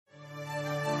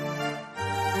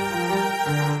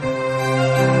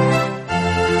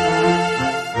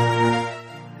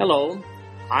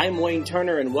I'm Wayne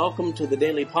Turner, and welcome to the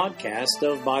daily podcast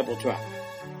of Bible Track.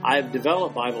 I've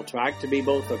developed Bible Track to be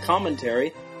both a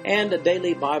commentary and a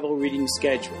daily Bible reading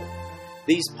schedule.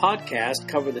 These podcasts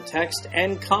cover the text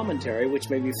and commentary, which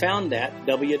may be found at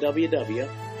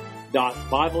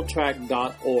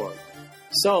www.bibletrack.org.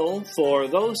 So, for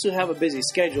those who have a busy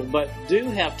schedule but do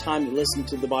have time to listen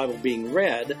to the Bible being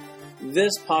read,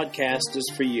 this podcast is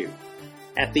for you.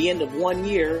 At the end of 1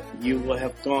 year, you will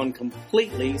have gone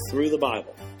completely through the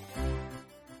Bible.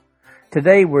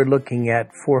 Today we're looking at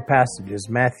 4 passages,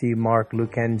 Matthew, Mark,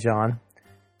 Luke, and John.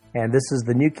 And this is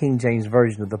the New King James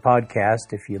Version of the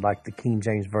podcast. If you'd like the King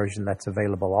James Version, that's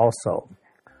available also.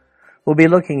 We'll be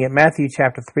looking at Matthew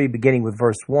chapter 3, beginning with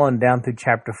verse 1, down through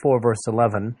chapter 4, verse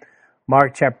 11.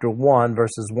 Mark chapter 1,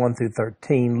 verses 1 through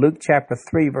 13. Luke chapter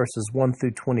 3, verses 1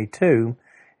 through 22.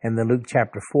 And then Luke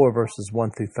chapter 4, verses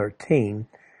 1 through 13.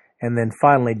 And then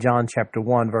finally, John chapter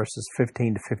 1, verses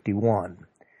 15 to 51.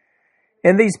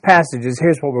 In these passages,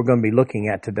 here's what we're going to be looking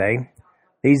at today.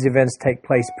 These events take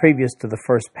place previous to the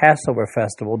first Passover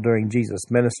festival during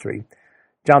Jesus' ministry.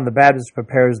 John the Baptist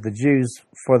prepares the Jews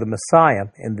for the Messiah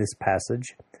in this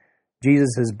passage.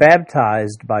 Jesus is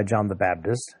baptized by John the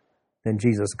Baptist. Then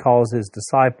Jesus calls his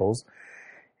disciples.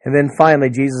 And then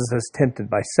finally, Jesus is tempted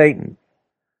by Satan.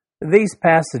 These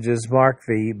passages mark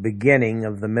the beginning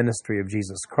of the ministry of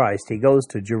Jesus Christ. He goes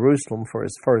to Jerusalem for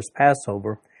his first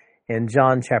Passover in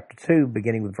John chapter 2,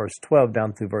 beginning with verse 12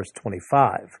 down through verse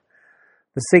 25.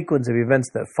 The sequence of events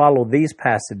that follow these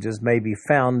passages may be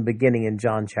found beginning in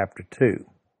John chapter 2.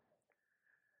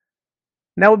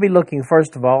 Now we'll be looking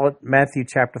first of all at Matthew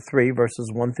chapter 3,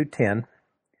 verses 1 through 10,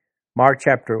 Mark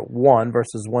chapter 1,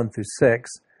 verses 1 through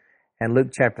 6, and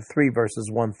Luke chapter 3, verses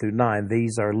 1 through 9.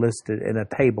 These are listed in a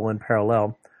table in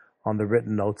parallel on the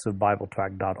written notes of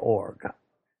BibleTrack.org.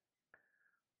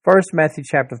 First, Matthew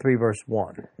chapter 3, verse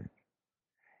 1.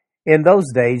 In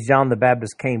those days, John the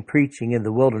Baptist came preaching in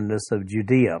the wilderness of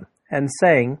Judea, and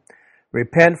saying,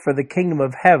 Repent, for the kingdom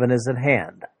of heaven is at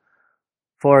hand.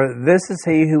 For this is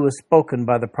he who was spoken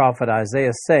by the prophet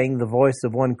Isaiah, saying, The voice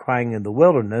of one crying in the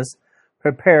wilderness,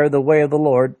 Prepare the way of the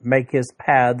Lord, make his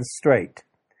paths straight.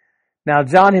 Now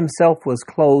John himself was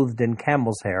clothed in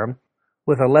camel's hair,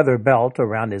 with a leather belt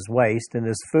around his waist, and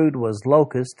his food was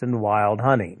locust and wild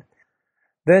honey.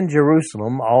 Then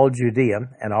Jerusalem, all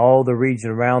Judea, and all the region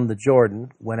around the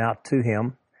Jordan went out to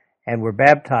him, and were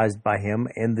baptized by him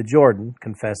in the Jordan,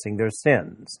 confessing their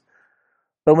sins.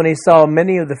 But when he saw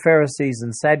many of the Pharisees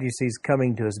and Sadducees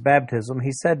coming to his baptism,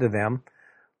 he said to them,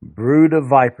 Brood of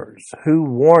vipers, who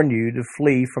warned you to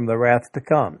flee from the wrath to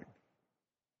come?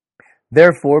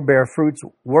 Therefore bear fruits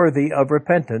worthy of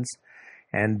repentance,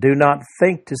 and do not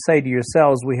think to say to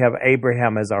yourselves, We have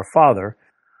Abraham as our father.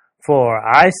 For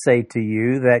I say to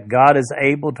you that God is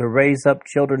able to raise up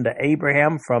children to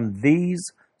Abraham from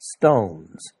these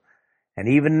stones. And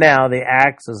even now the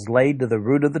axe is laid to the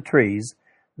root of the trees.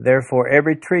 Therefore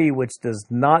every tree which does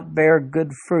not bear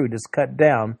good fruit is cut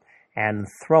down and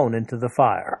thrown into the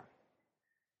fire.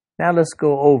 Now let's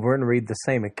go over and read the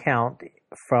same account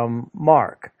from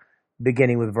Mark,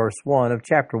 beginning with verse 1 of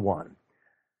chapter 1.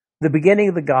 The beginning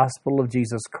of the gospel of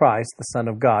Jesus Christ, the Son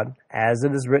of God, as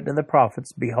it is written in the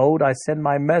prophets, Behold, I send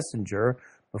my messenger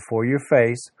before your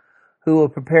face, who will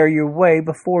prepare your way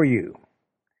before you.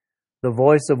 The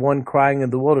voice of one crying in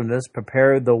the wilderness,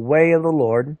 Prepare the way of the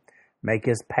Lord, make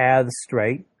his paths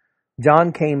straight.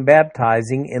 John came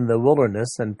baptizing in the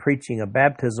wilderness and preaching a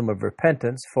baptism of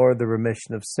repentance for the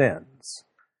remission of sins.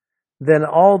 Then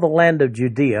all the land of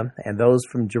Judea and those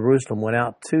from Jerusalem went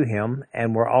out to him,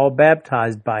 and were all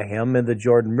baptized by him in the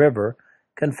Jordan River,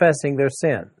 confessing their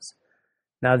sins.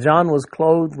 Now John was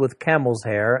clothed with camel's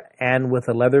hair, and with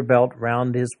a leather belt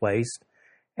round his waist,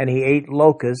 and he ate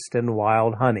locust and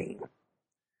wild honey.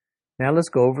 Now let's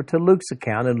go over to Luke's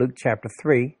account in Luke chapter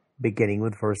 3, beginning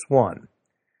with verse 1.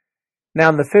 Now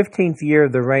in the 15th year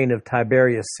of the reign of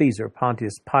Tiberius Caesar,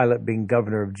 Pontius Pilate being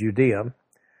governor of Judea,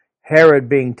 Herod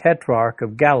being tetrarch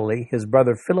of Galilee, his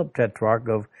brother Philip tetrarch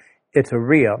of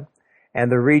Iturea,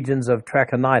 and the regions of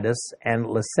Trachonitis and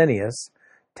Lysanias,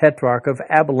 tetrarch of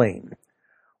Abilene.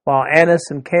 While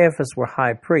Annas and Caiaphas were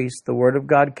high priests, the word of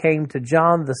God came to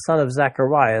John the son of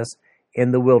Zacharias in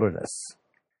the wilderness.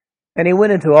 And he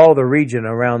went into all the region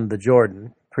around the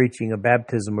Jordan, preaching a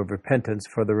baptism of repentance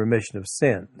for the remission of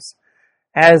sins,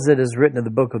 as it is written in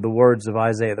the book of the words of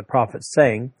Isaiah the prophet,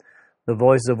 saying, The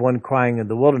voice of one crying in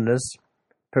the wilderness,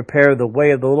 Prepare the way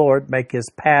of the Lord, make his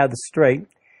paths straight.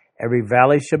 Every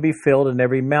valley shall be filled, and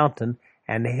every mountain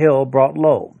and hill brought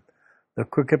low. The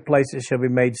crooked places shall be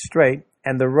made straight,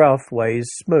 and the rough ways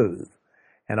smooth.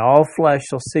 And all flesh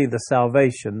shall see the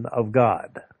salvation of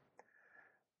God.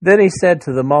 Then he said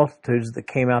to the multitudes that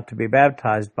came out to be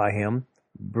baptized by him,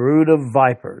 Brood of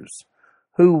vipers,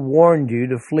 who warned you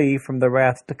to flee from the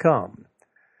wrath to come?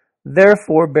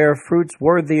 Therefore bear fruits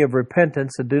worthy of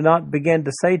repentance, and do not begin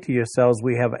to say to yourselves,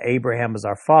 We have Abraham as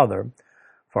our father.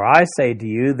 For I say to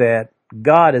you that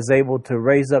God is able to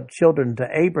raise up children to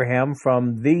Abraham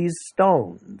from these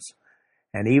stones.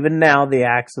 And even now the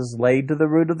axe is laid to the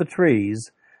root of the trees.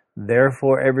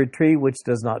 Therefore every tree which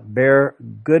does not bear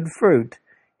good fruit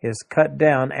is cut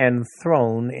down and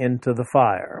thrown into the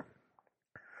fire.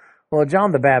 Well,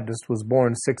 John the Baptist was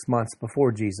born 6 months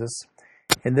before Jesus.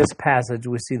 In this passage,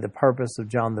 we see the purpose of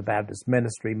John the Baptist's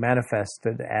ministry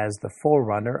manifested as the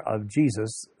forerunner of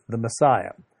Jesus, the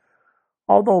Messiah.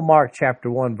 Although Mark chapter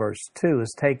 1, verse 2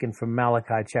 is taken from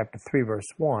Malachi chapter 3, verse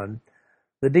 1,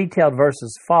 the detailed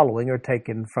verses following are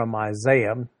taken from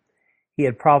Isaiah. He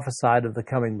had prophesied of the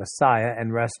coming Messiah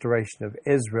and restoration of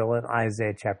Israel in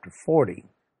Isaiah chapter 40.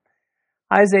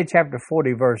 Isaiah chapter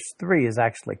 40, verse 3 is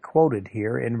actually quoted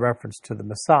here in reference to the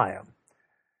Messiah.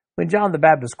 When John the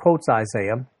Baptist quotes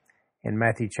Isaiah in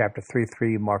Matthew chapter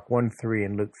 3:3, Mark 1:3,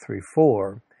 and Luke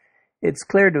 3:4, it's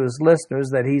clear to his listeners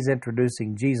that he's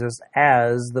introducing Jesus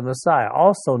as the Messiah.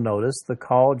 Also notice the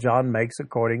call John makes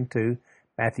according to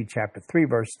Matthew chapter 3,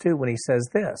 verse 2, when he says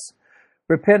this,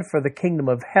 Repent, for the kingdom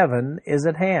of heaven is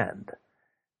at hand.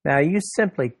 Now, you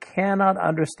simply cannot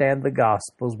understand the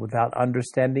Gospels without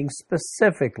understanding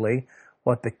specifically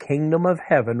what the kingdom of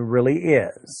heaven really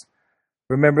is.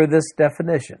 Remember this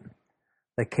definition.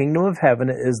 The kingdom of heaven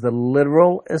is the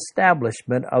literal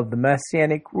establishment of the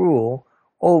messianic rule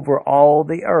over all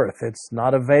the earth. It's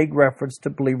not a vague reference to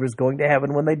believers going to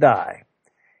heaven when they die.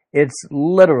 It's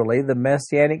literally the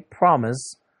messianic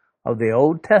promise of the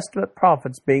Old Testament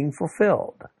prophets being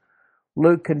fulfilled.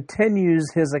 Luke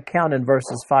continues his account in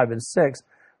verses 5 and 6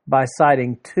 by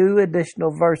citing 2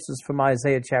 additional verses from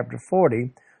Isaiah chapter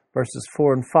 40, verses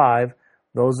 4 and 5.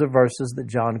 Those are verses that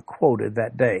John quoted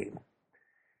that day.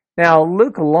 Now,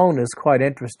 Luke alone is quite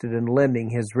interested in lending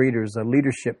his readers a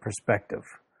leadership perspective,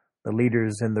 the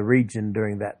leaders in the region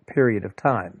during that period of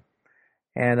time.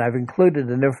 And I've included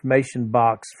an information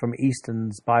box from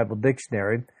Easton's Bible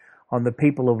Dictionary on the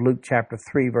people of Luke chapter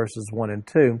 3, verses 1 and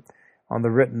 2, on the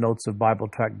written notes of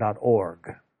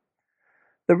BibleTrack.org.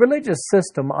 The religious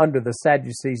system under the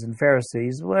Sadducees and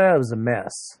Pharisees, well, it was a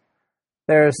mess.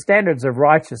 Their standards of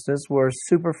righteousness were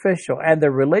superficial, and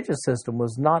their religious system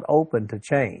was not open to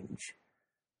change.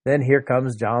 Then here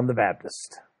comes John the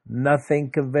Baptist. Nothing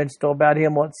conventional about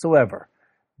him whatsoever.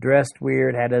 Dressed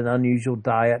weird, had an unusual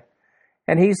diet,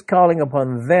 and he's calling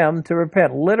upon them to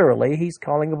repent. Literally, he's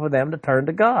calling upon them to turn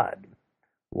to God.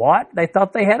 What? They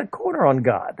thought they had a corner on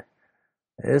God.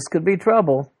 This could be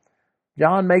trouble.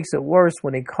 John makes it worse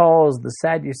when he calls the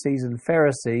Sadducees and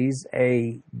Pharisees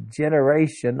a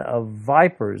generation of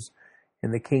vipers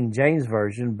in the King James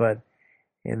Version, but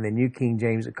in the New King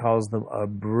James it calls them a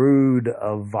brood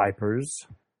of vipers.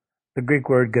 The Greek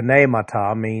word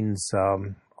ganemata means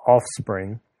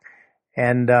offspring.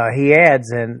 And he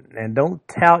adds, and don't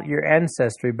tout your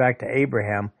ancestry back to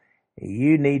Abraham.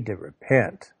 You need to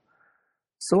repent.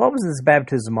 So what was this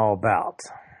baptism all about?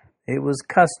 It was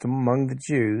custom among the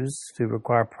Jews to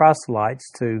require proselytes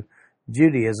to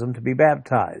Judaism to be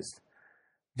baptized.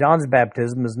 John's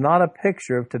baptism is not a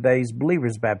picture of today's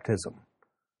believer's baptism.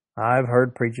 I've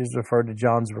heard preachers refer to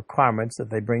John's requirements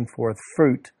that they bring forth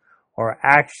fruit or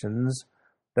actions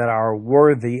that are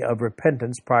worthy of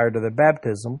repentance prior to their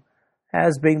baptism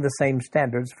as being the same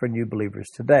standards for new believers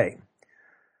today.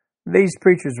 These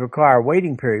preachers require a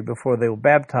waiting period before they will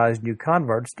baptize new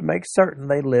converts to make certain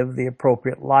they live the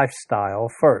appropriate lifestyle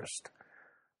first.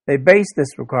 They base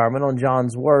this requirement on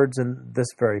John's words in this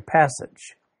very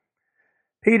passage.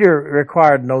 Peter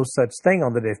required no such thing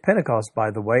on the day of Pentecost,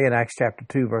 by the way, in Acts chapter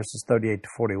 2, verses 38 to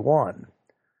 41.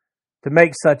 To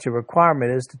make such a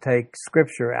requirement is to take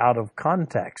Scripture out of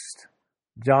context.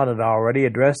 John had already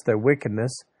addressed their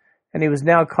wickedness, and he was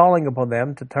now calling upon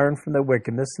them to turn from their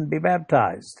wickedness and be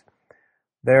baptized.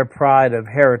 Their pride of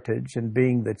heritage and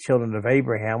being the children of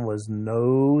Abraham was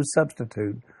no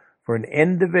substitute for an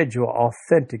individual,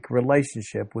 authentic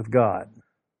relationship with God.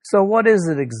 So what is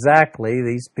it exactly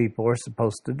these people are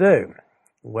supposed to do?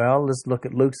 Well, let's look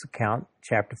at Luke's account,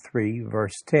 chapter 3,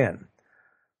 verse 10.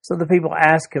 So the people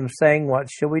asked him, saying, What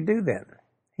shall we do then?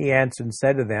 He answered and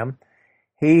said to them,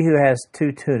 He who has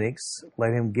 2 tunics,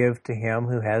 let him give to him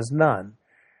who has none.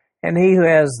 And he who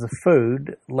has the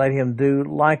food, let him do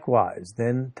likewise.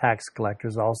 Then tax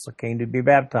collectors also came to be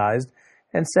baptized,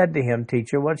 and said to him,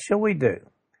 Teacher, what shall we do?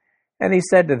 And he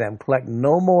said to them, Collect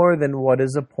no more than what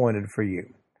is appointed for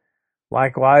you.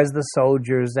 Likewise the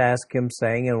soldiers asked him,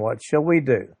 saying, And what shall we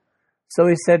do? So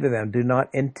he said to them, Do not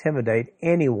intimidate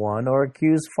anyone or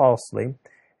accuse falsely,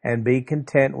 and be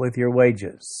content with your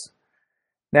wages.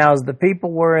 Now as the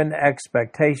people were in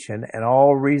expectation, and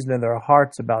all reasoned in their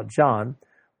hearts about John,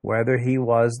 whether he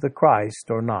was the Christ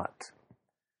or not.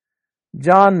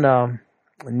 John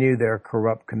knew their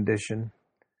corrupt condition.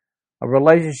 A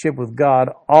relationship with God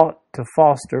ought to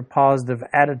foster positive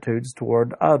attitudes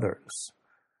toward others.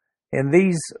 In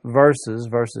these verses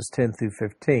 10 through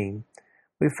 15,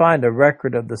 we find a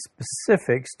record of the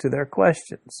specifics to their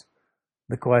questions.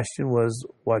 The question was,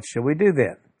 what shall we do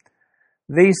then?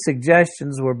 These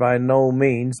suggestions were by no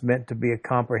means meant to be a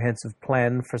comprehensive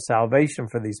plan for salvation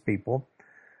for these people,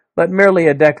 but merely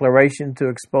a declaration to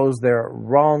expose their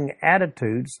wrong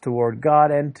attitudes toward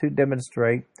God and to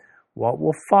demonstrate what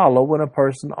will follow when a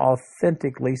person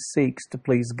authentically seeks to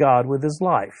please God with his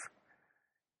life.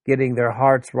 Getting their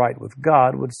hearts right with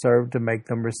God would serve to make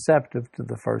them receptive to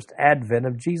the first advent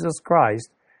of Jesus Christ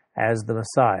as the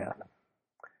Messiah.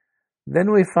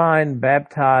 Then we find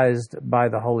baptized by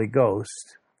the Holy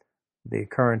Ghost, the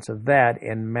occurrence of that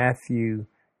in Matthew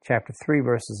chapter 3,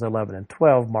 verses 11 and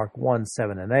 12, Mark 1,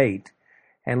 7 and 8,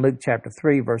 and Luke chapter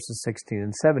 3, verses 16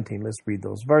 and 17. Let's read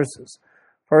those verses.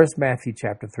 First, Matthew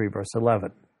chapter 3, verse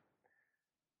 11.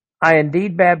 I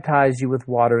indeed baptize you with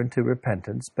water unto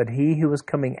repentance, but he who is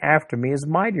coming after me is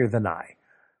mightier than I,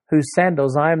 whose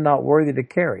sandals I am not worthy to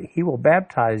carry. He will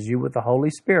baptize you with the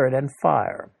Holy Spirit and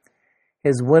fire.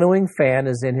 His winnowing fan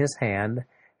is in his hand,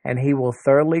 and he will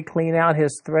thoroughly clean out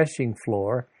his threshing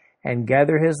floor and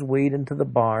gather his wheat into the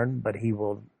barn, but he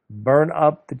will burn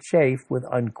up the chaff with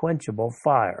unquenchable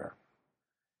fire.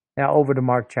 Now over to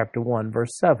Mark chapter 1,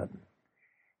 verse 7.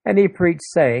 And he preached,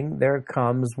 saying, There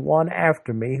comes one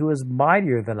after me who is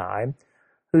mightier than I,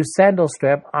 whose sandal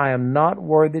strap I am not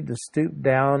worthy to stoop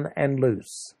down and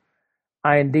loose.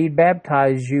 I indeed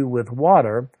baptize you with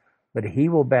water, but he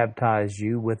will baptize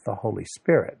you with the Holy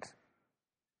Spirit.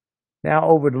 Now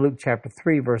over to Luke chapter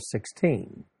 3, verse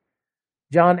 16.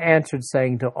 John answered,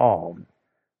 saying to all,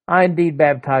 I indeed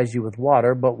baptize you with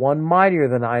water, but one mightier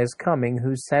than I is coming,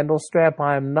 whose sandal strap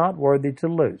I am not worthy to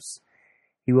loose.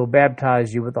 He will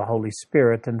baptize you with the Holy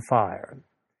Spirit and fire.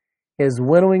 His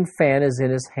winnowing fan is in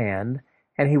his hand,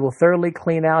 and he will thoroughly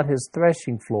clean out his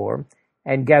threshing floor,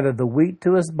 and gather the wheat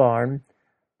to his barn,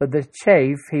 but the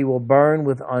chaff he will burn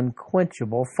with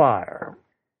unquenchable fire.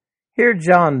 Here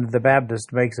John the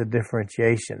Baptist makes a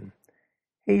differentiation.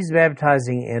 He's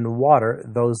baptizing in water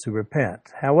those who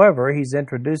repent. However, he's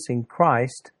introducing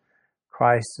Christ.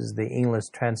 Christ is the English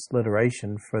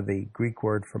transliteration for the Greek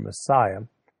word for Messiah.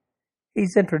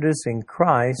 He's introducing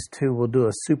Christ, who will do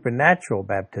a supernatural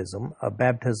baptism, a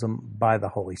baptism by the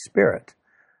Holy Spirit.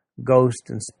 Ghost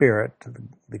and spirit,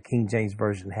 the King James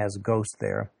Version has ghost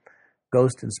there.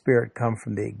 Ghost and spirit come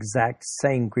from the exact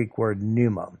same Greek word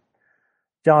pneuma.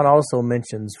 John also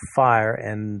mentions fire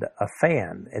and a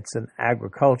fan. It's an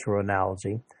agricultural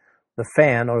analogy. The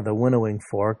fan, or the winnowing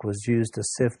fork, was used to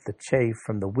sift the chaff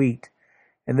from the wheat,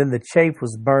 and then the chaff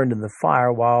was burned in the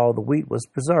fire while the wheat was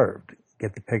preserved.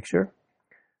 Get the picture?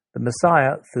 The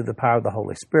Messiah, through the power of the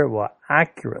Holy Spirit, will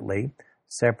accurately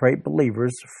separate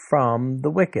believers from the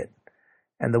wicked.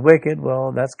 And the wicked,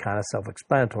 well, that's kind of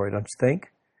self-explanatory, don't you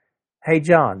think? Hey,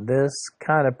 John, this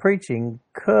kind of preaching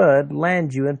could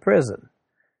land you in prison.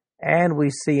 And we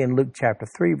see in Luke chapter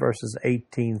 3, verses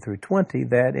 18 through 20,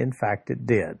 that in fact it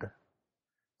did.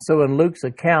 So in Luke's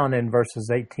account in verses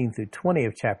 18 through 20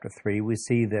 of chapter 3, we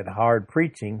see that hard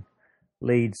preaching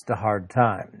leads to hard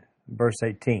time. Verse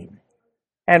 18.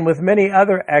 And with many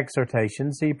other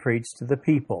exhortations he preached to the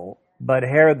people. But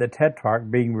Herod the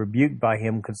Tetrarch, being rebuked by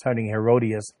him concerning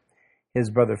Herodias, his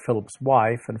brother Philip's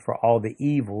wife, and for all the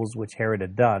evils which Herod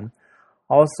had done,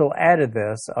 also added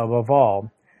this, above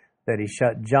all, that he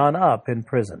shut John up in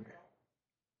prison.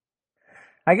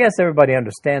 I guess everybody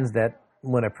understands that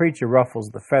when a preacher ruffles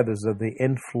the feathers of the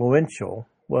influential,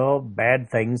 well, bad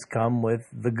things come with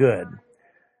the good.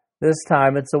 This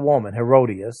time it's a woman,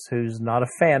 Herodias, who's not a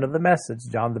fan of the message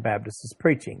John the Baptist is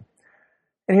preaching.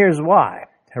 And here's why.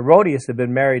 Herodias had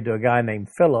been married to a guy named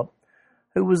Philip,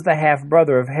 who was the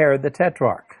half-brother of Herod the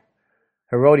Tetrarch.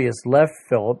 Herodias left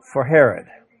Philip for Herod.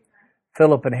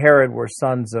 Philip and Herod were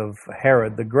sons of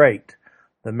Herod the Great,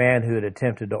 the man who had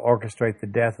attempted to orchestrate the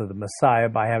death of the Messiah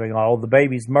by having all the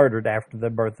babies murdered after the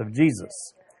birth of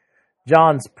Jesus.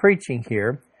 John's preaching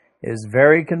here is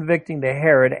very convicting to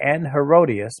Herod and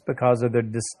Herodias because of their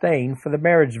disdain for the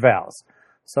marriage vows.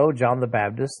 So John the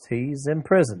Baptist, he's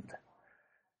imprisoned.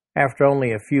 After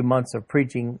only a few months of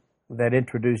preaching that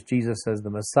introduced Jesus as the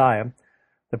Messiah,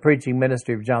 The preaching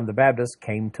ministry of John the Baptist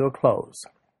came to a close.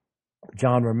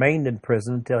 John remained in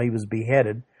prison until he was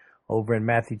beheaded. Over in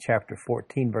Matthew chapter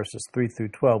 14, verses 3 through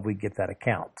 12, we get that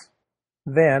account.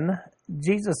 Then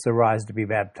Jesus arose to be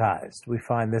baptized. We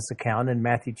find this account in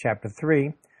Matthew chapter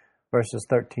 3, verses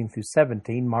 13 through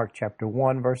 17, Mark chapter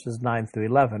 1, verses 9 through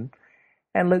 11,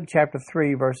 and Luke chapter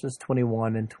 3, verses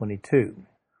 21 and 22.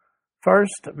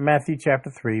 First, Matthew chapter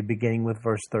 3, beginning with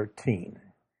verse 13.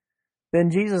 Then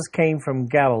Jesus came from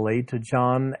Galilee to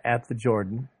John at the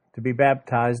Jordan to be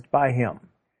baptized by him.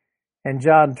 And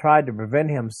John tried to prevent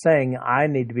him, saying, I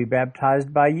need to be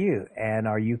baptized by you, and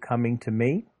are you coming to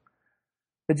me?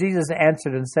 But Jesus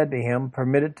answered and said to him,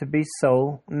 Permit it to be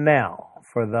so now,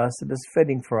 for thus it is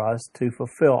fitting for us to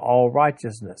fulfill all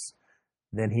righteousness.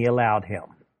 Then he allowed him.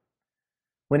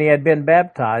 When he had been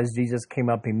baptized, Jesus came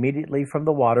up immediately from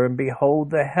the water, and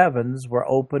behold, the heavens were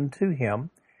opened to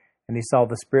him, and he saw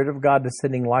the Spirit of God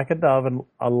descending like a dove and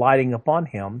alighting upon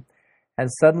him. And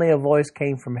suddenly a voice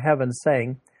came from heaven,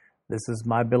 saying, This is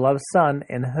my beloved Son,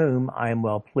 in whom I am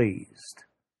well pleased.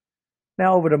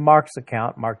 Now over to Mark's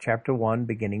account, Mark chapter 1,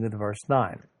 beginning with verse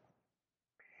 9.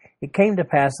 It came to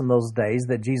pass in those days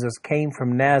that Jesus came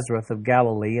from Nazareth of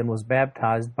Galilee and was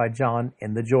baptized by John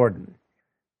in the Jordan.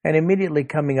 And immediately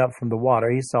coming up from the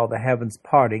water, he saw the heavens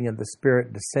parting and the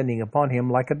Spirit descending upon him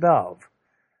like a dove.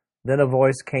 Then a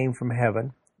voice came from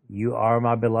heaven, You are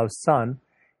my beloved Son,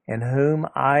 in whom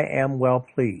I am well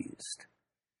pleased.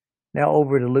 Now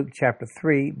over to Luke chapter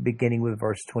 3, beginning with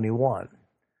verse 21.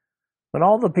 When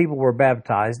all the people were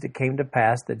baptized, it came to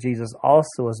pass that Jesus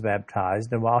also was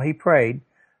baptized, and while he prayed,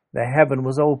 the heaven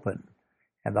was opened,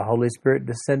 and the Holy Spirit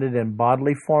descended in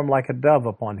bodily form like a dove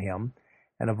upon him,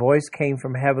 and a voice came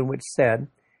from heaven which said,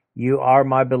 You are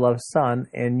my beloved Son,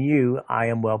 in you I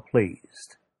am well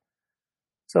pleased.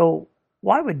 So,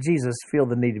 why would Jesus feel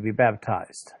the need to be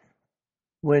baptized?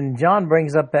 When John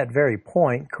brings up that very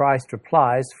point, Christ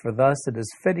replies, For thus it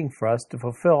is fitting for us to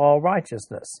fulfill all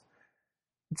righteousness.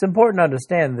 It's important to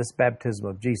understand this baptism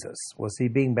of Jesus. Was he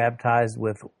being baptized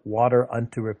with water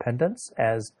unto repentance,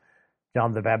 as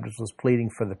John the Baptist was pleading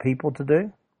for the people to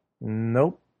do?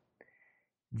 Nope.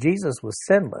 Jesus was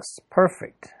sinless,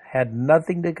 perfect, had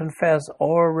nothing to confess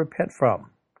or repent from.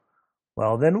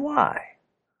 Well, then why?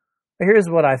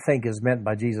 Here's what I think is meant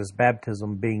by Jesus'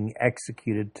 baptism being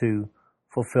executed to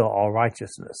fulfill all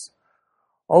righteousness.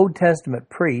 Old Testament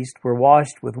priests were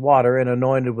washed with water and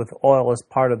anointed with oil as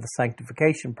part of the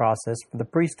sanctification process for the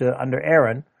priesthood under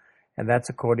Aaron, and that's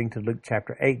according to Luke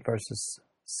chapter 8, verses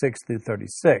 6 through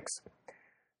 36.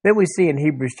 Then we see in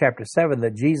Hebrews chapter 7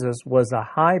 that Jesus was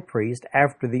a high priest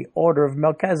after the order of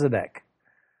Melchizedek.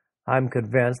 I'm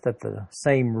convinced that the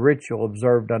same ritual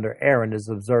observed under Aaron is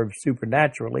observed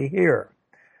supernaturally here.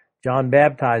 John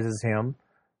baptizes him,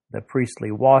 the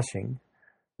priestly washing.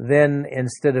 Then,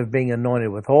 instead of being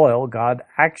anointed with oil, God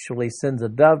actually sends a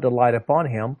dove to light upon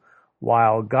him,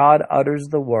 while God utters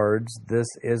the words, This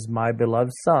is my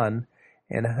beloved Son,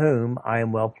 in whom I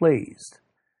am well pleased.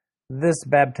 This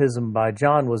baptism by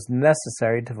John was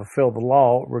necessary to fulfill the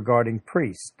law regarding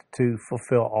priests, to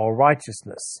fulfill all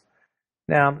righteousness.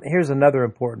 Now, here's another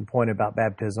important point about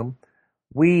baptism.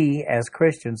 We, as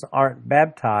Christians, aren't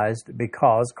baptized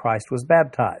because Christ was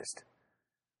baptized.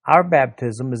 Our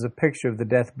baptism is a picture of the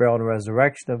death, burial, and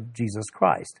resurrection of Jesus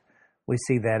Christ. We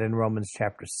see that in Romans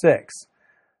chapter 6.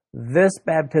 This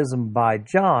baptism by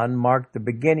John marked the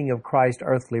beginning of Christ's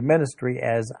earthly ministry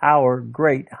as our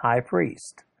great high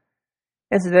priest.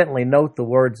 Incidentally, note the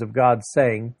words of God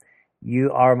saying,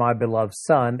 You are my beloved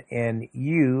Son, in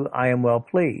you I am well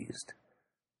pleased.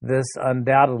 This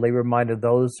undoubtedly reminded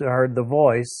those who heard the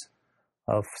voice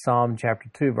of Psalm chapter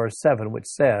 2, verse 7, which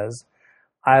says,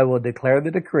 I will declare the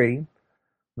decree.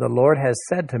 The Lord has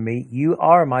said to me, You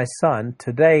are my Son.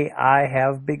 Today I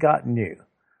have begotten you.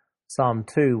 Psalm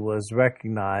 2 was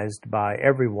recognized by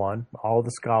everyone, all the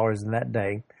scholars in that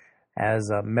day, as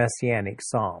a messianic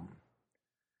psalm.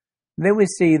 Then we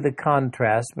see the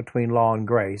contrast between law and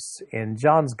grace in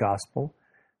John's Gospel,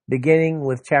 beginning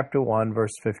with chapter 1,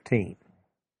 verse 15.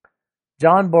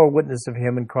 John bore witness of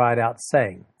him and cried out,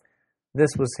 saying,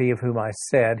 This was he of whom I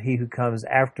said, He who comes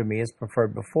after me is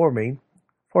preferred before me,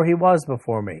 for he was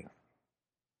before me.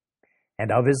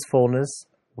 And of his fullness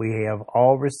we have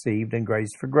all received, and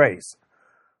grace for grace.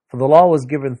 For the law was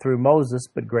given through Moses,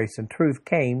 but grace and truth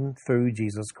came through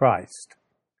Jesus Christ.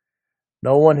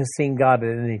 No one has seen God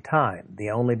at any time. The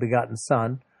only begotten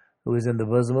Son, who is in the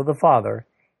bosom of the Father,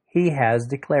 he has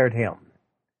declared him.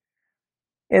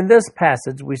 In this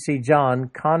passage, we see John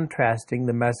contrasting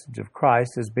the message of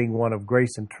Christ as being one of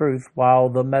grace and truth, while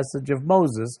the message of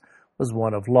Moses was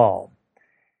one of law.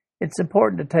 It's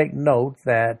important to take note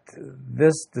that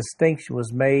this distinction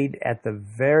was made at the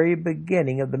very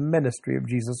beginning of the ministry of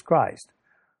Jesus Christ.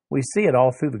 We see it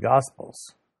all through the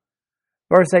Gospels.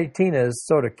 Verse 18 is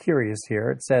sort of curious here.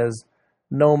 It says,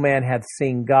 "No man hath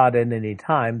seen God at any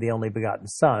time, the only begotten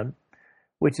Son,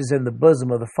 which is in the bosom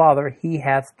of the Father, he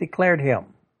hath declared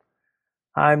him."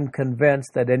 I'm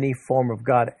convinced that any form of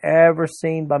God ever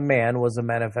seen by man was a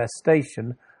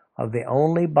manifestation of the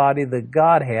only body the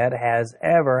Godhead has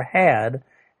ever had,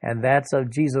 and that's of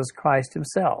Jesus Christ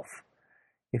himself.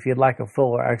 If you'd like a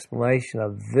fuller explanation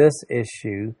of this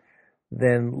issue,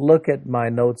 then look at my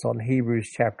notes on Hebrews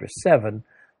chapter 7.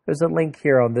 There's a link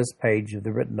here on this page of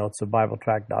the written notes of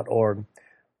BibleTrack.org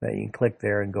that you can click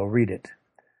there and go read it.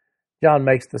 John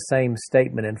makes the same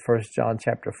statement in 1 John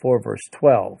chapter 4, verse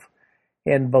 12.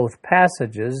 In both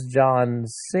passages, John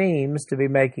seems to be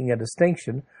making a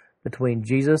distinction between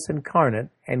Jesus incarnate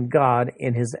and God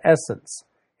in his essence,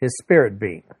 his spirit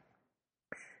being.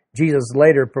 Jesus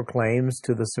later proclaims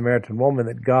to the Samaritan woman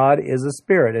that God is a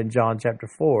spirit in John chapter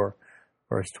 4,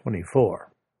 verse 24.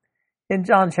 In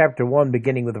John chapter 1,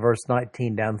 beginning with verse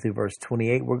 19 down through verse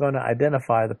 28, we're going to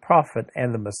identify the prophet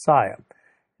and the Messiah.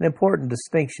 An important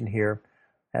distinction here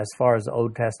as far as the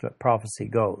Old Testament prophecy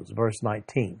goes. Verse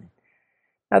 19.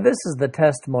 Now this is the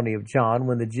testimony of John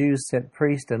when the Jews sent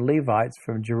priests and Levites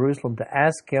from Jerusalem to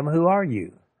ask him, "Who are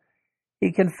you?"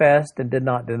 He confessed and did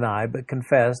not deny, but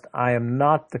confessed, "I am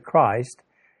not the Christ."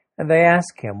 And they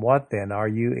asked him, "What then? Are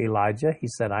you Elijah?" He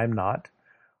said, "I am not."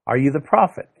 "Are you the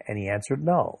prophet?" And he answered,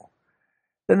 "No."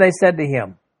 Then they said to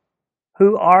him,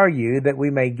 "Who are you, that we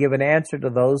may give an answer to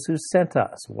those who sent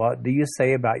us? What do you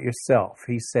say about yourself?"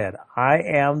 He said, "I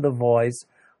am the voice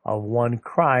of one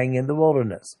crying in the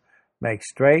wilderness, 'Make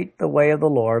straight the way of the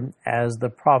Lord,' as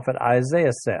the prophet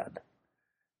Isaiah said."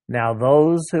 Now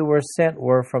those who were sent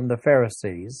were from the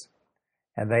Pharisees,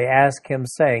 and they asked him,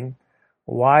 saying,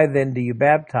 "Why then do you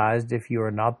baptize, if you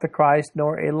are not the Christ,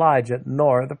 nor Elijah,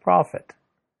 nor the prophet?"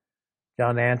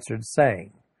 John answered,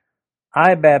 saying,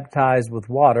 "I baptize with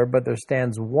water, but there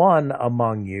stands one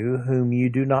among you whom you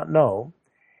do not know.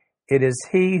 It is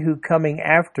he who coming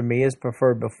after me is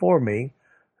preferred before me,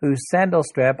 whose sandal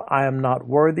strap I am not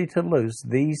worthy to loose."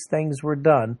 These things were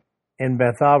done in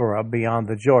Bethabara beyond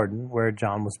the Jordan, where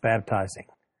John was baptizing.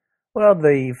 Well,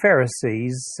 the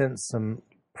Pharisees sent some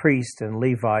priests and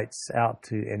Levites out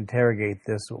to interrogate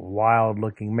this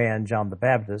wild-looking man, John the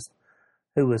Baptist,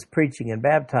 who was preaching and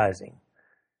baptizing.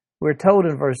 We're told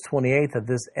in verse 28 that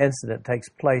this incident takes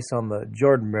place on the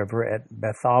Jordan River at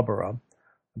Bethabara,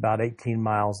 about 18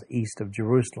 miles east of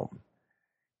Jerusalem.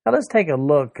 Now let's take a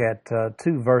look at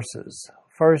two verses.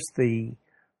 First, the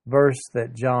verse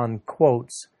that John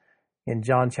quotes in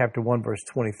John chapter 1, verse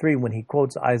 23, when he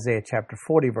quotes Isaiah chapter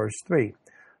 40, verse 3.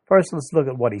 First, let's look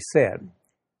at what he said.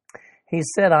 He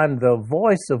said, "I'm the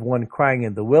voice of one crying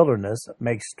in the wilderness,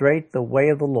 'Make straight the way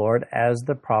of the Lord,' as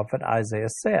the prophet Isaiah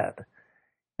said."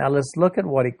 Now let's look at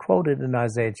what he quoted in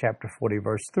Isaiah chapter 40,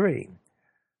 verse 3.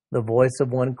 "The voice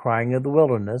of one crying in the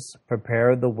wilderness,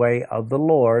 'Prepare the way of the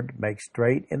Lord, make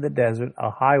straight in the desert a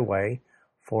highway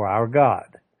for our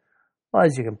God.'" Well,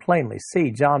 as you can plainly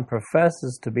see, John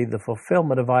professes to be the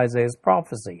fulfillment of Isaiah's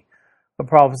prophecy, a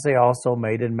prophecy also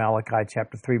made in Malachi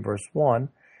chapter 3, verse 1,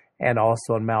 and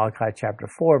also in Malachi chapter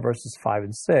 4, verses 5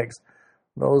 and 6.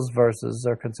 Those verses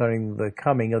are concerning the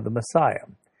coming of the Messiah.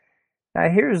 Now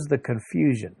here's the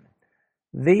confusion.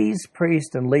 These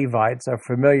priests and Levites are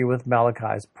familiar with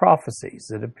Malachi's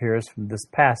prophecies. It appears from this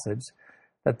passage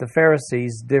that the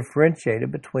Pharisees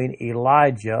differentiated between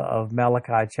Elijah of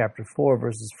Malachi chapter 4,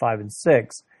 verses 5 and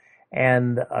 6,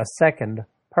 and a second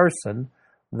person,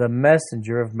 the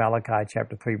messenger of Malachi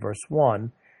chapter 3, verse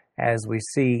 1, as we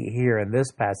see here in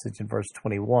this passage in verse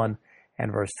 21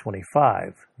 and verse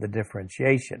 25, the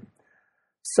differentiation.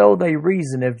 So they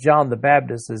reason, if John the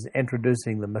Baptist is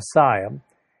introducing the Messiah,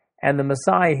 and the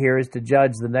Messiah here is to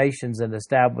judge the nations and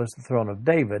establish the throne of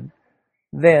David,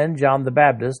 then John the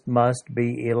Baptist must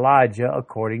be Elijah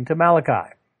according to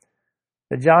Malachi.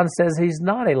 But John says he's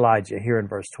not Elijah here in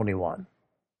verse 21.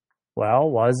 Well,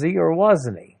 was he or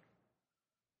wasn't he?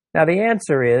 Now the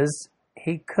answer is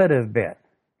he could have been.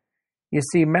 You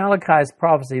see, Malachi's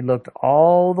prophecy looked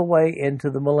all the way into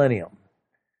the millennium.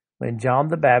 When John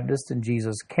the Baptist and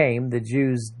Jesus came, the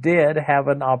Jews did have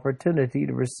an opportunity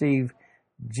to receive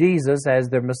Jesus as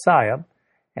their Messiah,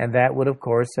 and that would, of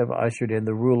course, have ushered in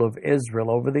the rule of Israel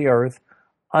over the earth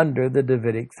under the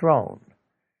Davidic throne.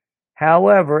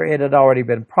 However, it had already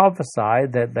been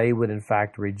prophesied that they would in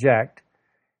fact reject,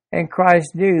 and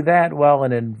Christ knew that well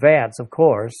in advance, of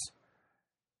course,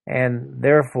 and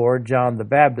therefore John the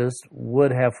Baptist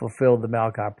would have fulfilled the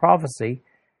Malachi prophecy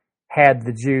had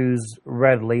the Jews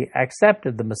readily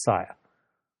accepted the Messiah,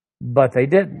 but they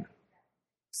didn't.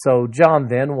 So John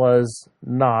then was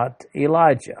not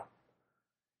Elijah.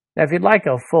 Now, if you'd like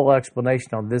a full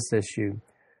explanation on this issue,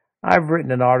 I've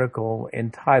written an article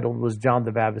entitled, Was John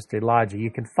the Baptist Elijah?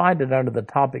 You can find it under the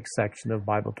topics section of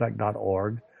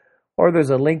BibleTrack.org, or there's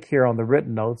a link here on the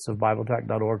written notes of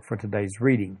BibleTrack.org for today's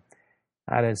reading.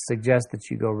 I'd suggest that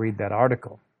you go read that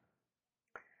article.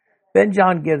 Then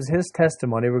John gives his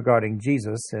testimony regarding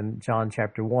Jesus in John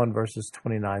chapter 1, verses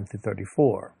 29 through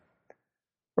 34.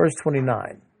 Verse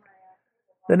 29.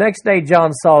 The next day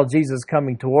John saw Jesus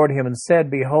coming toward him and said,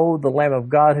 Behold, the Lamb of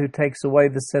God who takes away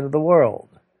the sin of the world.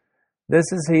 This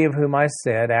is he of whom I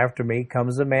said, After me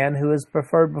comes a man who is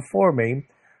preferred before me,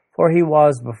 for he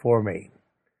was before me.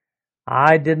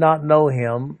 I did not know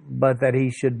him, but that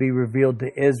he should be revealed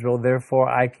to Israel. Therefore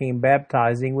I came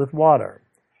baptizing with water.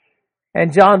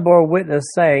 And John bore witness,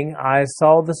 saying, I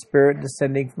saw the Spirit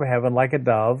descending from heaven like a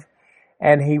dove,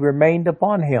 and he remained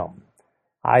upon him.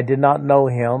 I did not know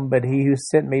him, but he who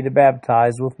sent me to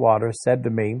baptize with water said to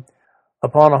me,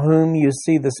 Upon whom you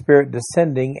see the Spirit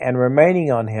descending and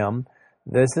remaining on him,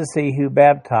 this is he who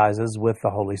baptizes with the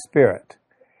Holy Spirit.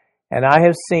 And I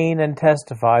have seen and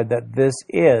testified that this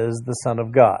is the Son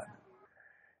of God.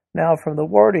 Now, from the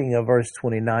wording of verse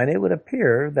 29, it would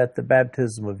appear that the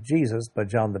baptism of Jesus by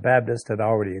John the Baptist had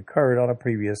already occurred on a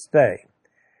previous day.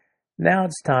 Now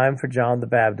it's time for John the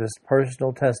Baptist's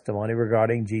personal testimony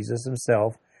regarding Jesus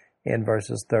himself in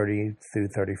verses 30 through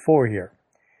 34 here.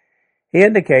 He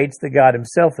indicates that God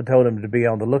himself had told him to be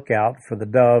on the lookout for the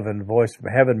dove and voice from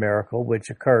heaven miracle which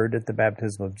occurred at the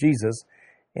baptism of Jesus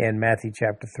in Matthew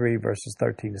chapter 3, verses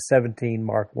 13 to 17,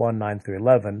 Mark 1, 9 through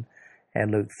 11,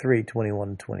 and Luke 3, 21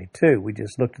 and 22. We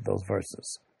just looked at those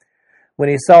verses. When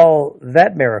he saw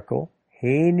that miracle,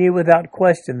 he knew without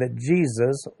question that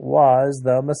Jesus was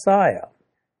the Messiah.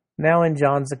 Now in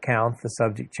John's account, the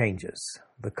subject changes.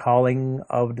 The calling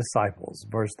of disciples,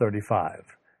 verse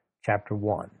 35, chapter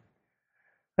 1.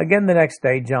 Again the next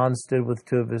day John stood with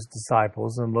two of his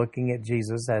disciples, and looking at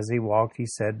Jesus as he walked, he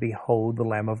said, Behold the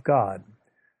Lamb of God.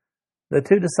 The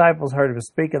two disciples heard him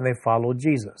speak, and they followed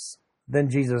Jesus. Then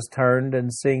Jesus turned,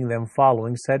 and seeing them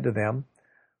following, said to them,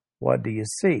 What do you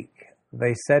seek?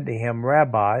 They said to him,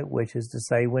 Rabbi, which is to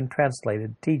say, when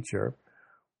translated, Teacher,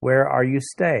 where are you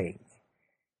staying?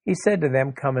 He said to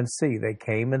them, Come and see. They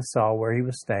came and saw where he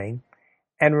was staying,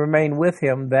 and remained with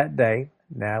him that day.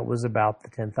 Now it was about the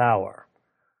 10th hour.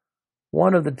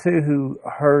 One of the two who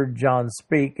heard John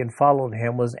speak and followed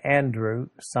him was Andrew,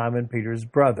 Simon Peter's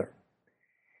brother.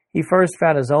 He first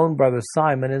found his own brother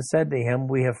Simon and said to him,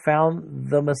 We have found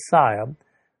the Messiah,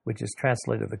 which is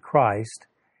translated the Christ,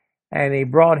 and he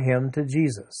brought him to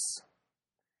Jesus.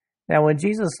 Now when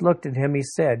Jesus looked at him, he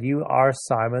said, You are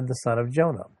Simon, the son of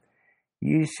Jonah.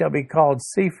 You shall be called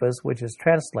Cephas, which is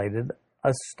translated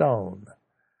a stone.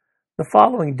 The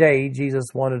following day, Jesus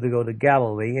wanted to go to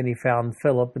Galilee, and he found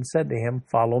Philip and said to him,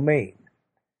 Follow me.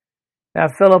 Now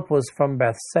Philip was from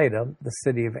Bethsaida, the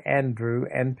city of Andrew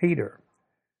and Peter.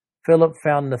 Philip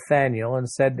found Nathanael and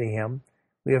said to him,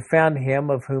 We have found him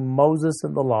of whom Moses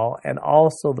in the law and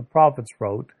also the prophets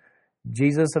wrote,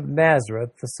 Jesus of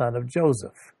Nazareth, the son of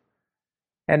Joseph.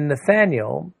 And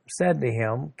Nathanael said to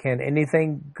him, Can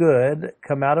anything good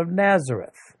come out of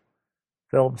Nazareth?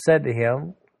 Philip said to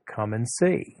him, Come and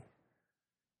see.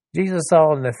 Jesus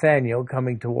saw Nathanael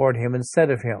coming toward him and said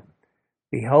of him,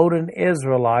 Behold an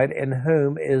Israelite in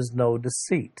whom is no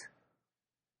deceit.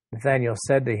 Nathanael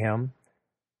said to him,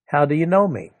 How do you know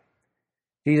me?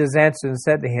 Jesus answered and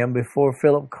said to him, Before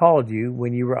Philip called you,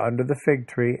 when you were under the fig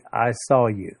tree, I saw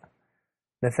you.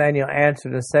 Nathanael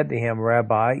answered and said to him,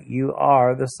 Rabbi, you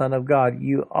are the Son of God.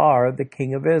 You are the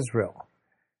King of Israel.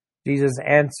 Jesus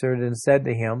answered and said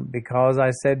to him, Because I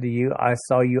said to you, I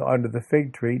saw you under the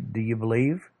fig tree, do you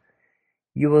believe?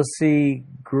 You will see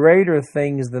greater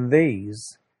things than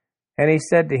these. And he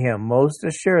said to him, Most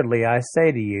assuredly I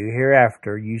say to you,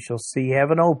 hereafter you shall see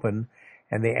heaven open,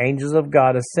 and the angels of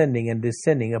God ascending and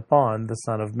descending upon the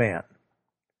Son of Man.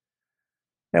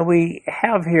 Now we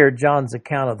have here John's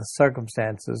account of the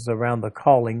circumstances around the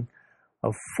calling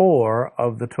of 4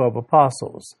 of the 12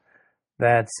 apostles.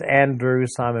 That's Andrew,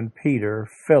 Simon Peter,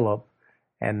 Philip,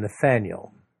 and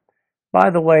Nathanael. By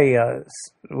the way,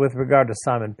 with regard to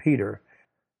Simon Peter,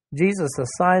 Jesus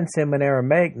assigns him an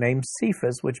Aramaic name,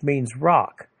 Cephas, which means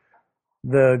rock.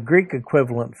 The Greek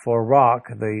equivalent for rock,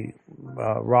 the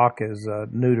rock is a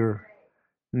neuter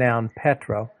noun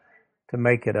Petra, to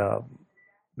make it a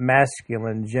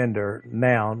masculine gender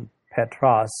noun,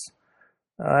 Petros.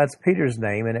 That's Peter's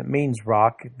name, and it means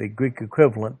rock. The Greek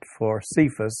equivalent for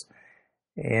Cephas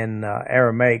in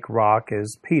Aramaic rock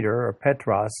is Peter or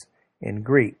Petros in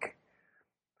Greek.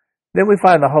 Then we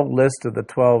find the whole list of the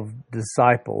 12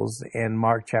 disciples in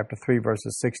Mark chapter 3,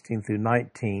 verses 16 through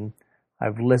 19.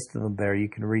 I've listed them there. You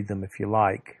can read them if you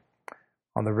like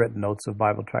on the written notes of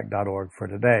BibleTrack.org for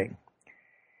today.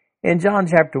 In John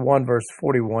chapter 1, verse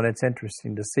 41, it's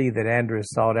interesting to see that Andrew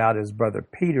sought out his brother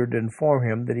Peter to inform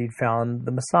him that he'd found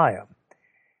the Messiah.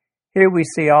 Here we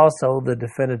see also the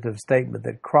definitive statement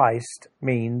that Christ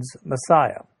means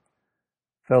Messiah.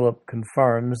 Philip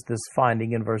confirms this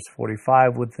finding in verse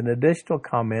 45 with an additional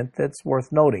comment that's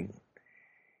worth noting.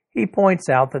 He points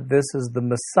out that this is the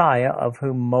Messiah of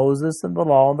whom Moses and the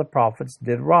law and the prophets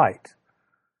did write.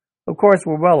 Of course,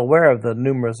 we're well aware of the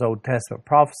numerous Old Testament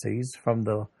prophecies from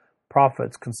the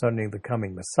prophets concerning the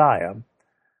coming Messiah,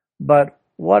 but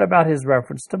what about his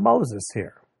reference to Moses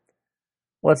here?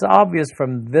 Well, it's obvious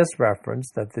from this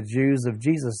reference that the Jews of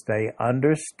Jesus' day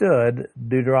understood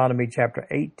Deuteronomy chapter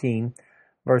 18,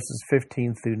 verses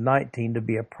 15 through 19 to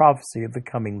be a prophecy of the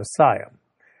coming Messiah.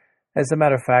 As a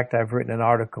matter of fact, I've written an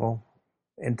article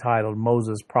entitled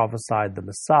Moses Prophesied the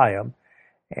Messiah,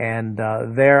 and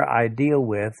there I deal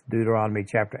with Deuteronomy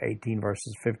chapter 18,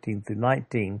 verses 15 through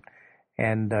 19,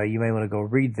 and you may want to go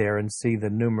read there and see the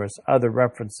numerous other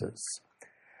references.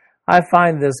 I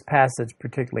find this passage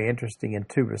particularly interesting in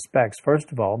two respects.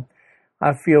 First of all,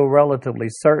 I feel relatively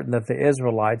certain that the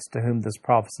Israelites to whom this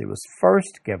prophecy was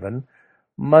first given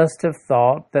must have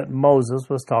thought that Moses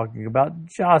was talking about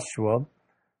Joshua,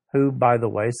 who, by the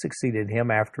way, succeeded him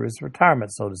after his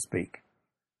retirement, so to speak.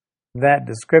 That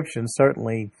description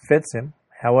certainly fits him.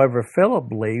 However, Philip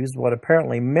believes what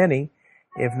apparently many,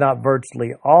 if not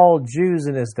virtually all Jews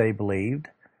in his day believed,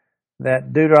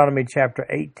 that Deuteronomy chapter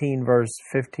 18, verse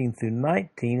 15 through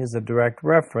 19 is a direct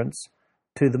reference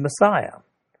to the Messiah.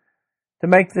 To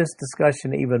make this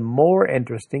discussion even more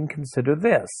interesting, consider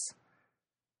this.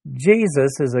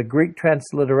 Jesus is a Greek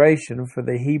transliteration for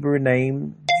the Hebrew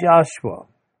name Joshua.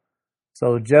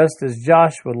 So just as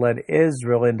Joshua led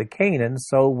Israel into Canaan,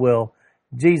 so will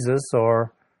Jesus,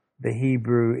 or the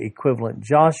Hebrew equivalent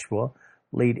Joshua,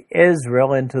 lead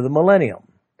Israel into the millennium.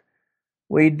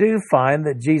 We do find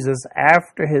that Jesus,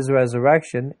 after his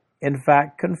resurrection, in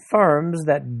fact confirms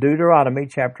that Deuteronomy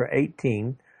chapter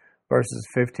 18, verses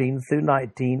 15 through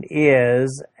 19,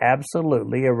 is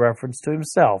absolutely a reference to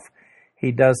himself.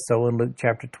 He does so in Luke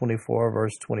chapter 24,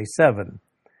 verse 27.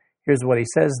 Here's what he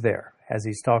says there, as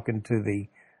he's talking to the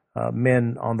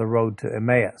men on the road to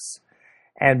Emmaus.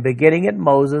 And beginning at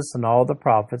Moses and all the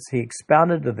prophets, he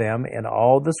expounded to them in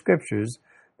all the scriptures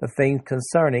the things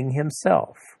concerning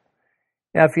himself.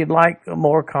 Now, if you'd like a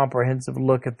more comprehensive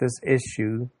look at this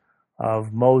issue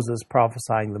of Moses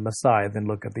prophesying the Messiah, then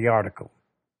look at the article.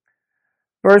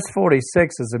 Verse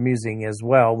 46 is amusing as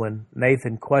well when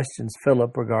Nathan questions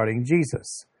Philip regarding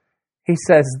Jesus. He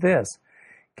says this,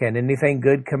 "Can anything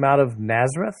good come out of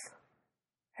Nazareth?"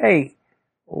 Hey,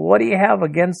 what do you have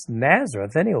against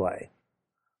Nazareth anyway?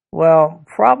 Well,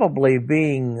 probably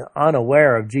being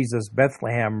unaware of Jesus'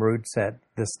 Bethlehem roots at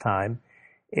this time,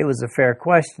 it was a fair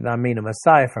question. I mean, a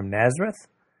Messiah from Nazareth?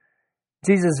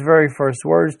 Jesus' very first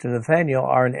words to Nathanael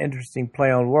are an interesting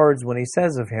play on words when he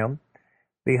says of him,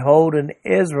 "Behold, an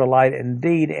Israelite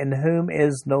indeed, in whom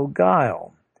is no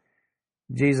guile."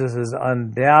 Jesus is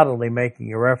undoubtedly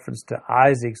making a reference to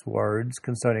Isaac's words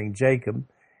concerning Jacob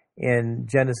in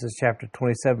Genesis chapter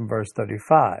 27, verse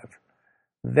 35.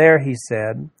 There he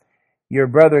said, "Your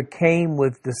brother came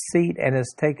with deceit and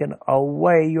has taken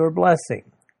away your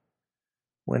blessing."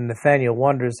 When Nathanael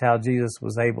wonders how Jesus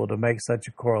was able to make such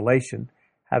a correlation,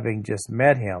 having just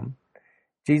met him,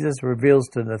 Jesus reveals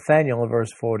to Nathanael in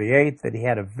verse 48 that he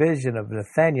had a vision of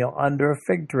Nathanael under a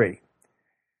fig tree.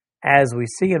 As we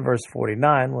see in verse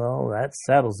 49, well, that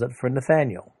settles it for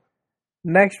Nathanael.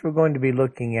 Next, we're going to be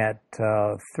looking at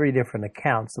three different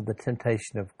accounts of the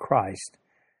temptation of Christ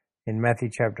in Matthew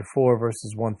chapter 4,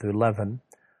 verses 1 through 11,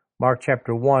 Mark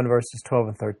chapter 1, verses 12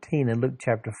 and 13, and Luke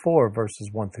chapter 4, verses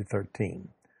 1 through 13.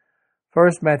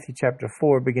 First, Matthew chapter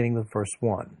 4, beginning with verse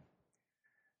 1.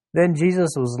 Then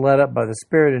Jesus was led up by the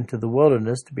Spirit into the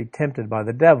wilderness to be tempted by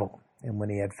the devil. And when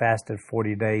he had fasted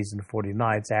 40 days and 40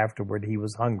 nights afterward, he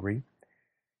was hungry.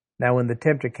 Now when the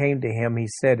tempter came to him, he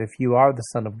said, "If you are the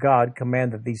Son of God,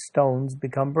 command that these stones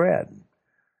become bread."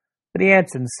 But he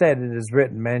answered and said, "It is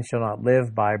written, man shall not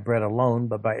live by bread alone,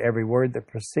 but by every word that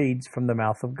proceeds from the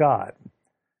mouth of God."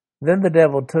 Then the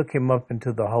devil took him up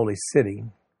into the holy city,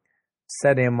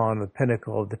 set him on the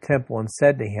pinnacle of the temple, and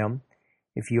said to him,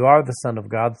 "If you are the Son of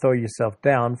God, throw yourself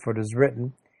down, for it is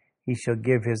written, He shall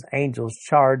give His angels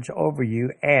charge over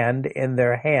you, and in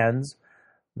their hands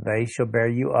they shall bear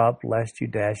you up, lest you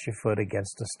dash your foot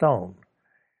against a stone.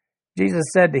 Jesus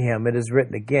said to him, It is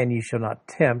written again, You shall not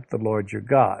tempt the Lord your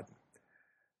God.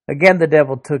 Again the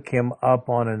devil took him up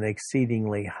on an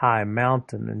exceedingly high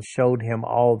mountain, and showed him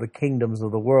all the kingdoms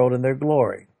of the world and their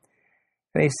glory.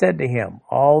 And he said to him,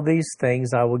 All these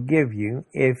things I will give you,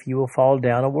 if you will fall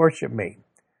down and worship me.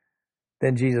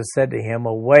 Then Jesus said to him,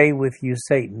 Away with you,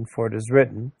 Satan, for it is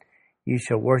written, You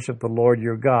shall worship the Lord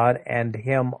your God, and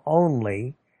him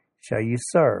only shall you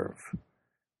serve.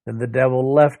 Then the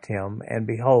devil left him, and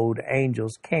behold,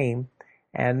 angels came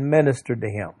and ministered to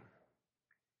him.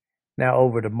 Now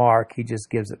over to Mark, he just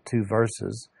gives it 2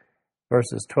 verses,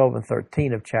 verses 12 and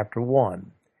 13 of chapter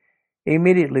 1.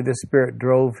 Immediately the Spirit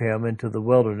drove him into the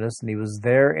wilderness, and he was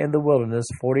there in the wilderness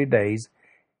 40 days,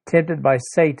 tempted by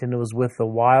Satan, who was with the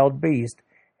wild beast,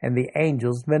 and the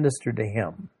angels ministered to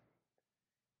him.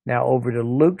 Now over to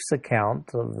Luke's account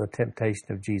of the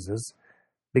temptation of Jesus,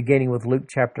 beginning with Luke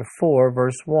chapter 4,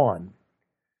 verse 1.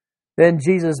 Then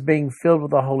Jesus, being filled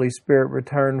with the Holy Spirit,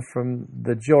 returned from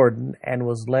the Jordan, and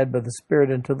was led by the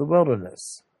Spirit into the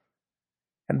wilderness.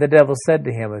 And the devil said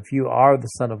to him, If you are the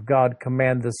Son of God,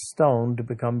 command this stone to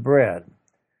become bread.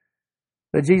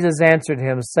 But Jesus answered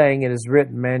him, saying, It is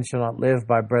written, Man shall not live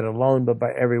by bread alone, but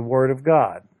by every word of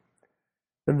God.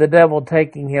 Then the devil,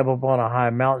 taking him upon a high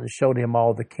mountain, showed him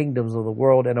all the kingdoms of the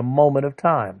world in a moment of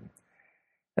time.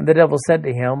 And the devil said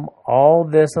to him, All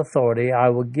this authority I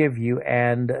will give you,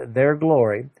 and their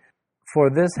glory, for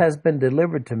this has been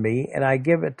delivered to me, and I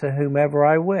give it to whomever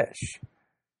I wish.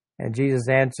 And Jesus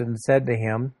answered and said to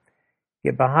him,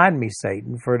 Get behind me,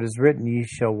 Satan, for it is written, You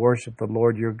shall worship the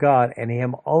Lord your God, and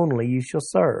him only you shall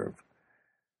serve.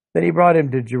 Then he brought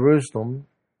him to Jerusalem,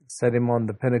 set him on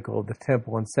the pinnacle of the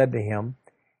temple, and said to him,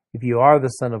 If you are the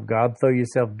Son of God, throw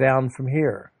yourself down from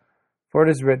here. For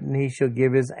it is written, He shall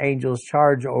give his angels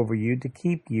charge over you to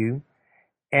keep you,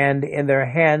 and in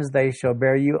their hands they shall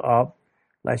bear you up,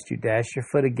 lest you dash your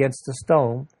foot against a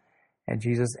stone. And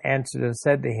Jesus answered and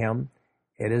said to him,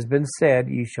 It has been said,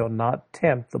 You shall not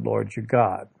tempt the Lord your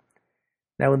God.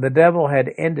 Now when the devil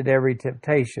had ended every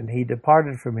temptation, he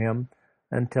departed from him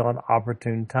until an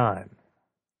opportune time.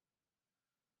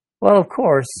 Well, of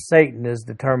course, Satan is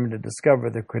determined to discover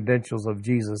the credentials of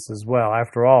Jesus as well.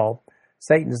 After all,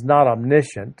 Satan is not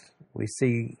omniscient. We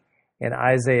see in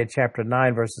Isaiah chapter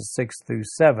 9, verses 6 through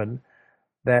 7,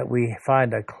 that we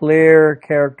find a clear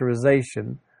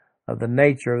characterization of the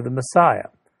nature of the Messiah.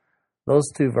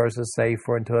 Those 2 verses say,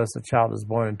 For unto us a child is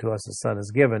born, unto us a son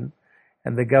is given,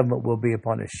 and the government will be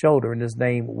upon his shoulder, and his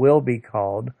name will be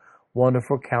called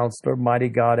Wonderful Counselor, Mighty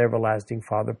God, Everlasting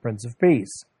Father, Prince of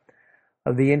Peace.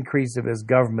 Of the increase of his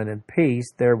government and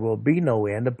peace there will be no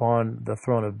end upon the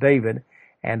throne of David,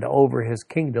 and over his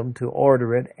kingdom, to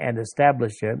order it and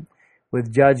establish it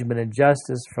with judgment and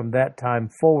justice from that time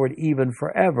forward, even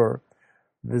forever.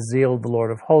 The zeal of the Lord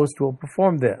of hosts will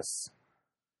perform this.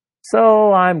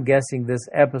 So I'm guessing this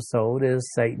episode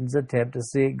is Satan's attempt to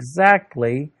see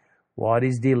exactly what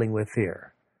he's dealing with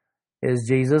here. Is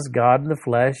Jesus God in the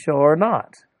flesh or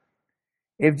not?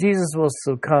 If Jesus will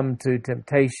succumb to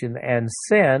temptation and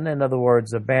sin, in other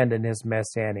words, abandon his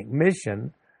messianic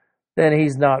mission, then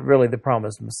he's not really the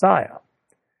promised Messiah.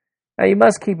 Now you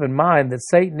must keep in mind that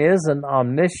Satan isn't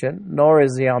omniscient, nor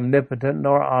is he omnipotent,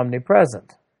 nor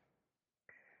omnipresent.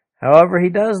 However, he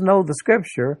does know the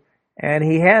Scripture, and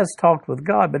he has talked with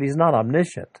God, but he's not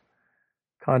omniscient.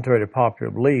 Contrary to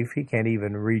popular belief, he can't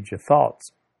even read your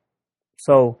thoughts.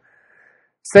 So,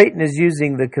 Satan is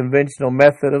using the conventional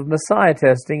method of Messiah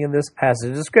testing in this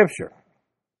passage of Scripture.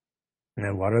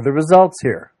 And what are the results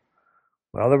here?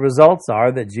 Well, the results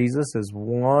are that Jesus is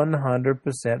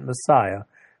 100% Messiah,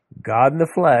 God in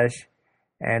the flesh,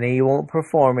 and he won't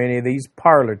perform any of these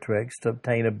parlor tricks to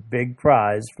obtain a big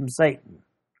prize from Satan.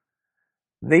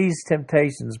 These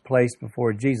temptations placed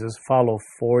before Jesus follow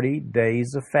 40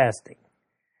 days of fasting.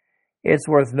 It's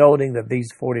worth noting that these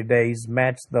 40 days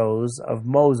match those of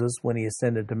Moses when he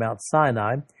ascended to Mount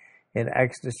Sinai in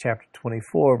Exodus chapter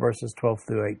 24, verses 12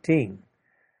 through 18.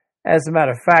 As a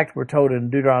matter of fact, we're told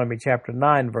in Deuteronomy chapter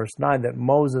 9, verse 9, that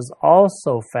Moses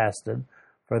also fasted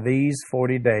for these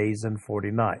 40 days and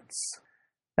 40 nights.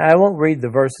 Now, I won't read the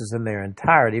verses in their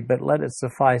entirety, but let it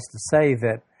suffice to say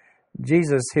that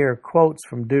Jesus here quotes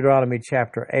from Deuteronomy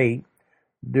chapter 8,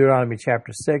 Deuteronomy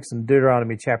chapter 6, and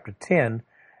Deuteronomy chapter 10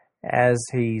 as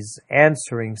he's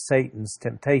answering Satan's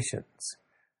temptations.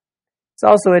 It's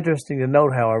also interesting to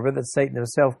note, however, that Satan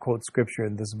himself quotes Scripture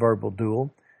in this verbal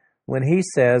duel when he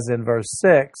says in verse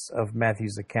 6 of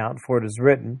Matthew's account, For it is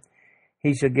written,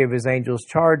 He shall give his angels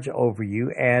charge over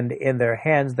you, and in their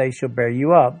hands they shall bear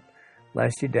you up,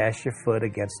 lest you dash your foot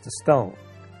against a stone.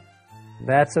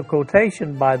 That's a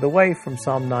quotation, by the way, from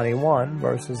Psalm 91,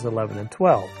 verses 11 and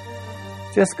 12.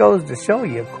 Just goes to show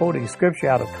you, quoting Scripture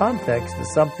out of context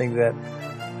is something that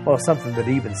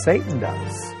even Satan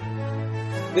does.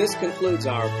 This concludes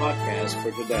our podcast for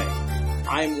today.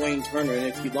 I'm Wayne Turner, and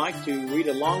if you'd like to read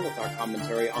along with our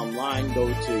commentary online, go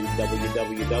to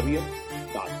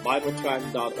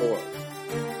www.bibletrack.org.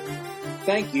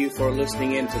 Thank you for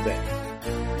listening in today.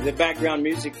 The background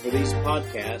music for these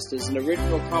podcasts is an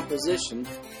original composition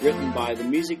written by the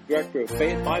music director of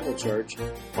Fayette Bible Church,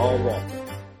 Paul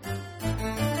Walker.